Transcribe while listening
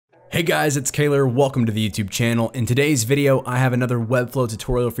Hey guys, it's Kaylor. Welcome to the YouTube channel. In today's video, I have another Webflow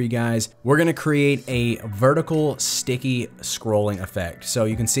tutorial for you guys. We're gonna create a vertical sticky scrolling effect. So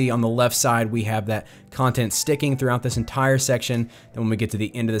you can see on the left side, we have that content sticking throughout this entire section. Then when we get to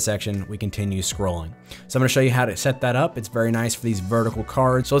the end of the section, we continue scrolling. So I'm gonna show you how to set that up. It's very nice for these vertical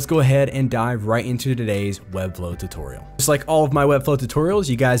cards. So let's go ahead and dive right into today's Webflow tutorial. Just like all of my Webflow tutorials,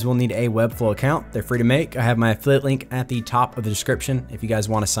 you guys will need a Webflow account. They're free to make. I have my affiliate link at the top of the description if you guys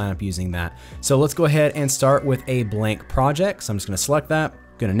wanna sign up using that. So let's go ahead and start with a blank project. So I'm just gonna select that,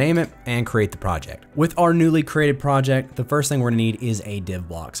 gonna name it and create the project. With our newly created project, the first thing we're gonna need is a div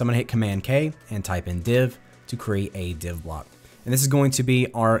block. So I'm gonna hit Command K and type in div to create a div block. And this is going to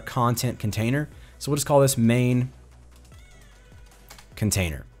be our content container. So we'll just call this main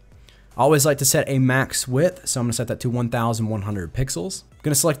container. I always like to set a max width. So I'm gonna set that to 1100 pixels. I'm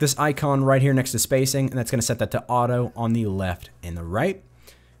gonna select this icon right here next to spacing, and that's gonna set that to auto on the left and the right.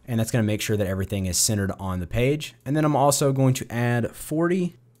 And that's gonna make sure that everything is centered on the page. And then I'm also going to add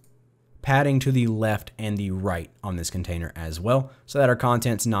 40 padding to the left and the right on this container as well, so that our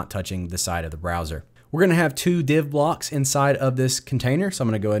content's not touching the side of the browser. We're gonna have two div blocks inside of this container, so I'm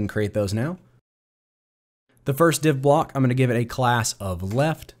gonna go ahead and create those now. The first div block, I'm gonna give it a class of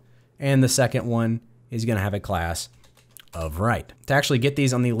left, and the second one is gonna have a class of right. To actually get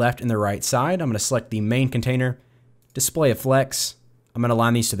these on the left and the right side, I'm gonna select the main container, display a flex. I'm gonna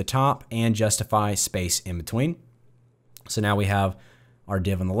align these to the top and justify space in between. So now we have our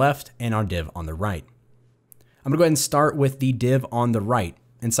div on the left and our div on the right. I'm gonna go ahead and start with the div on the right.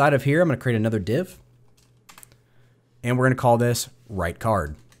 Inside of here, I'm gonna create another div, and we're gonna call this right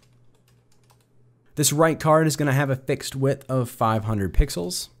card. This right card is gonna have a fixed width of 500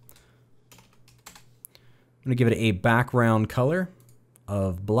 pixels. I'm gonna give it a background color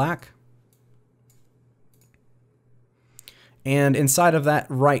of black. And inside of that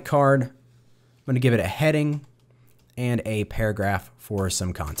right card, I'm gonna give it a heading and a paragraph for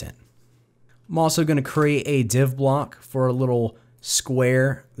some content. I'm also gonna create a div block for a little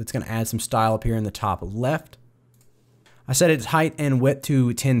square that's gonna add some style up here in the top left. I set its height and width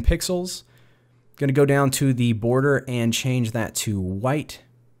to 10 pixels. Gonna go down to the border and change that to white.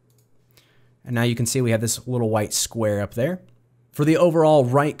 And now you can see we have this little white square up there. For the overall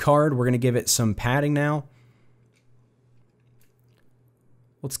right card, we're gonna give it some padding now.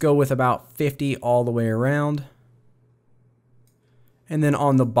 Let's go with about 50 all the way around. And then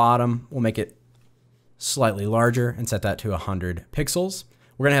on the bottom, we'll make it slightly larger and set that to 100 pixels.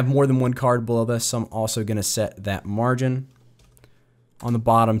 We're gonna have more than one card below this, so I'm also gonna set that margin on the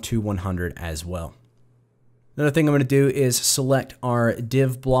bottom to 100 as well. Another thing I'm gonna do is select our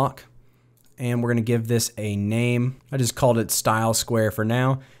div block, and we're gonna give this a name. I just called it style square for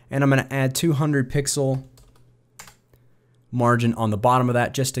now, and I'm gonna add 200 pixel margin on the bottom of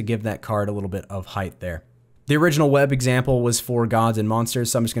that just to give that card a little bit of height there. The original web example was for gods and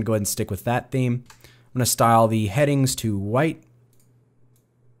monsters, so I'm just gonna go ahead and stick with that theme. I'm gonna style the headings to white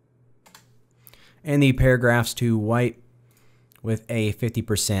and the paragraphs to white with a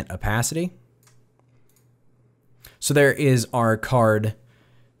 50% opacity. So there is our card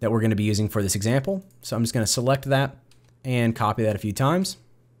that we're gonna be using for this example. So I'm just gonna select that and copy that a few times.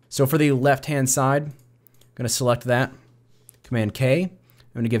 So for the left-hand side, I'm gonna select that, Command K. I'm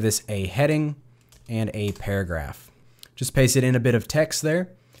gonna give this a heading and a paragraph. Just paste it in a bit of text there.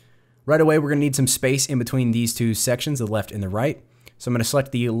 Right away, we're gonna need some space in between these two sections, the left and the right. So I'm gonna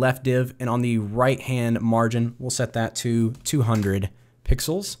select the left div, and on the right-hand margin, we'll set that to 200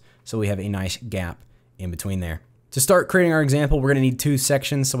 pixels. So we have a nice gap in between there. To start creating our example, we're gonna need two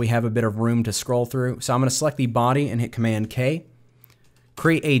sections so we have a bit of room to scroll through. So I'm gonna select the body and hit Command K,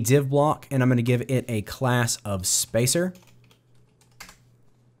 create a div block, and I'm gonna give it a class of spacer.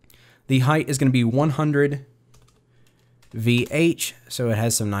 The height is gonna be 100 VH, so it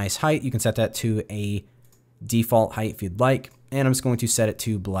has some nice height. You can set that to a default height if you'd like, and I'm just going to set it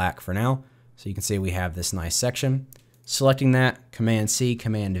to black for now. So you can see we have this nice section. Selecting that, Command C,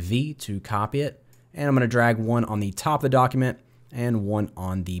 Command V to copy it, and I'm gonna drag one on the top of the document and one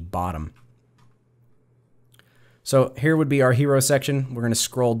on the bottom. So here would be our hero section. We're gonna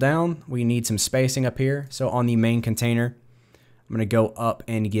scroll down. We need some spacing up here. So on the main container, I'm gonna go up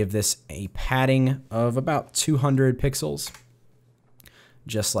and give this a padding of about 200 pixels,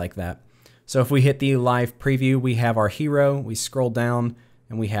 just like that. So if we hit the live preview, we have our hero, we scroll down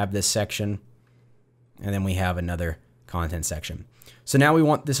and we have this section, and then we have another content section. So now we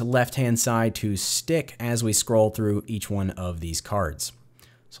want this left-hand side to stick as we scroll through each one of these cards.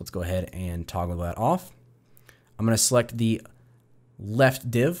 So let's go ahead and toggle that off. I'm gonna select the left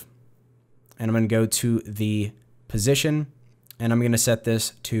div, and I'm gonna go to the position, and I'm going to set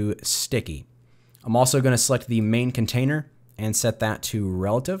this to sticky. I'm also going to select the main container and set that to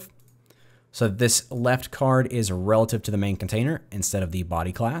relative. So this left card is relative to the main container instead of the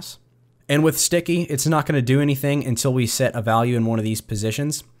body class. And with sticky, it's not going to do anything until we set a value in one of these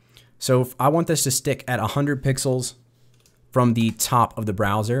positions. So if I want this to stick at 100 pixels from the top of the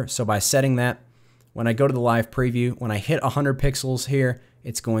browser. So by setting that, when I go to the live preview, when I hit 100 pixels here,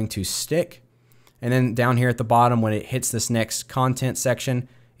 it's going to stick. And then down here at the bottom, when it hits this next content section,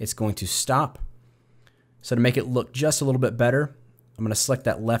 it's going to stop. So to make it look just a little bit better, I'm going to select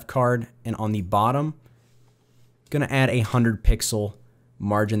that left card, and on the bottom, I'm going to add a 100 pixel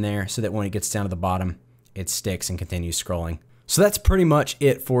margin there so that when it gets down to the bottom, it sticks and continues scrolling. So that's pretty much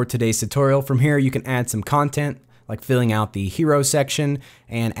it for today's tutorial. From here, you can add some content, like filling out the hero section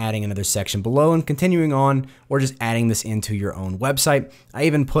and adding another section below and continuing on, or just adding this into your own website. I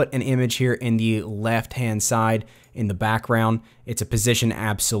even put an image here in the left-hand side in the background. It's a position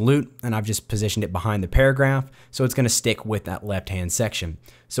absolute, and I've just positioned it behind the paragraph, so it's going to stick with that left-hand section.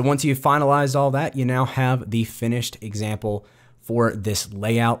 So once you've finalized all that, you now have the finished example for this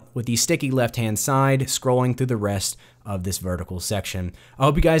layout with the sticky left-hand side scrolling through the rest of this vertical section. I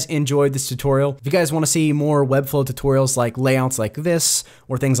hope you guys enjoyed this tutorial. If you guys want to see more Webflow tutorials like layouts like this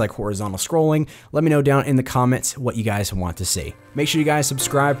or things like horizontal scrolling, let me know down in the comments what you guys want to see. Make sure you guys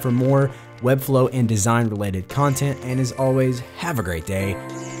subscribe for more Webflow and design related content, and as always, have a great day,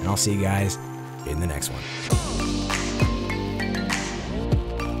 and I'll see you guys in the next one.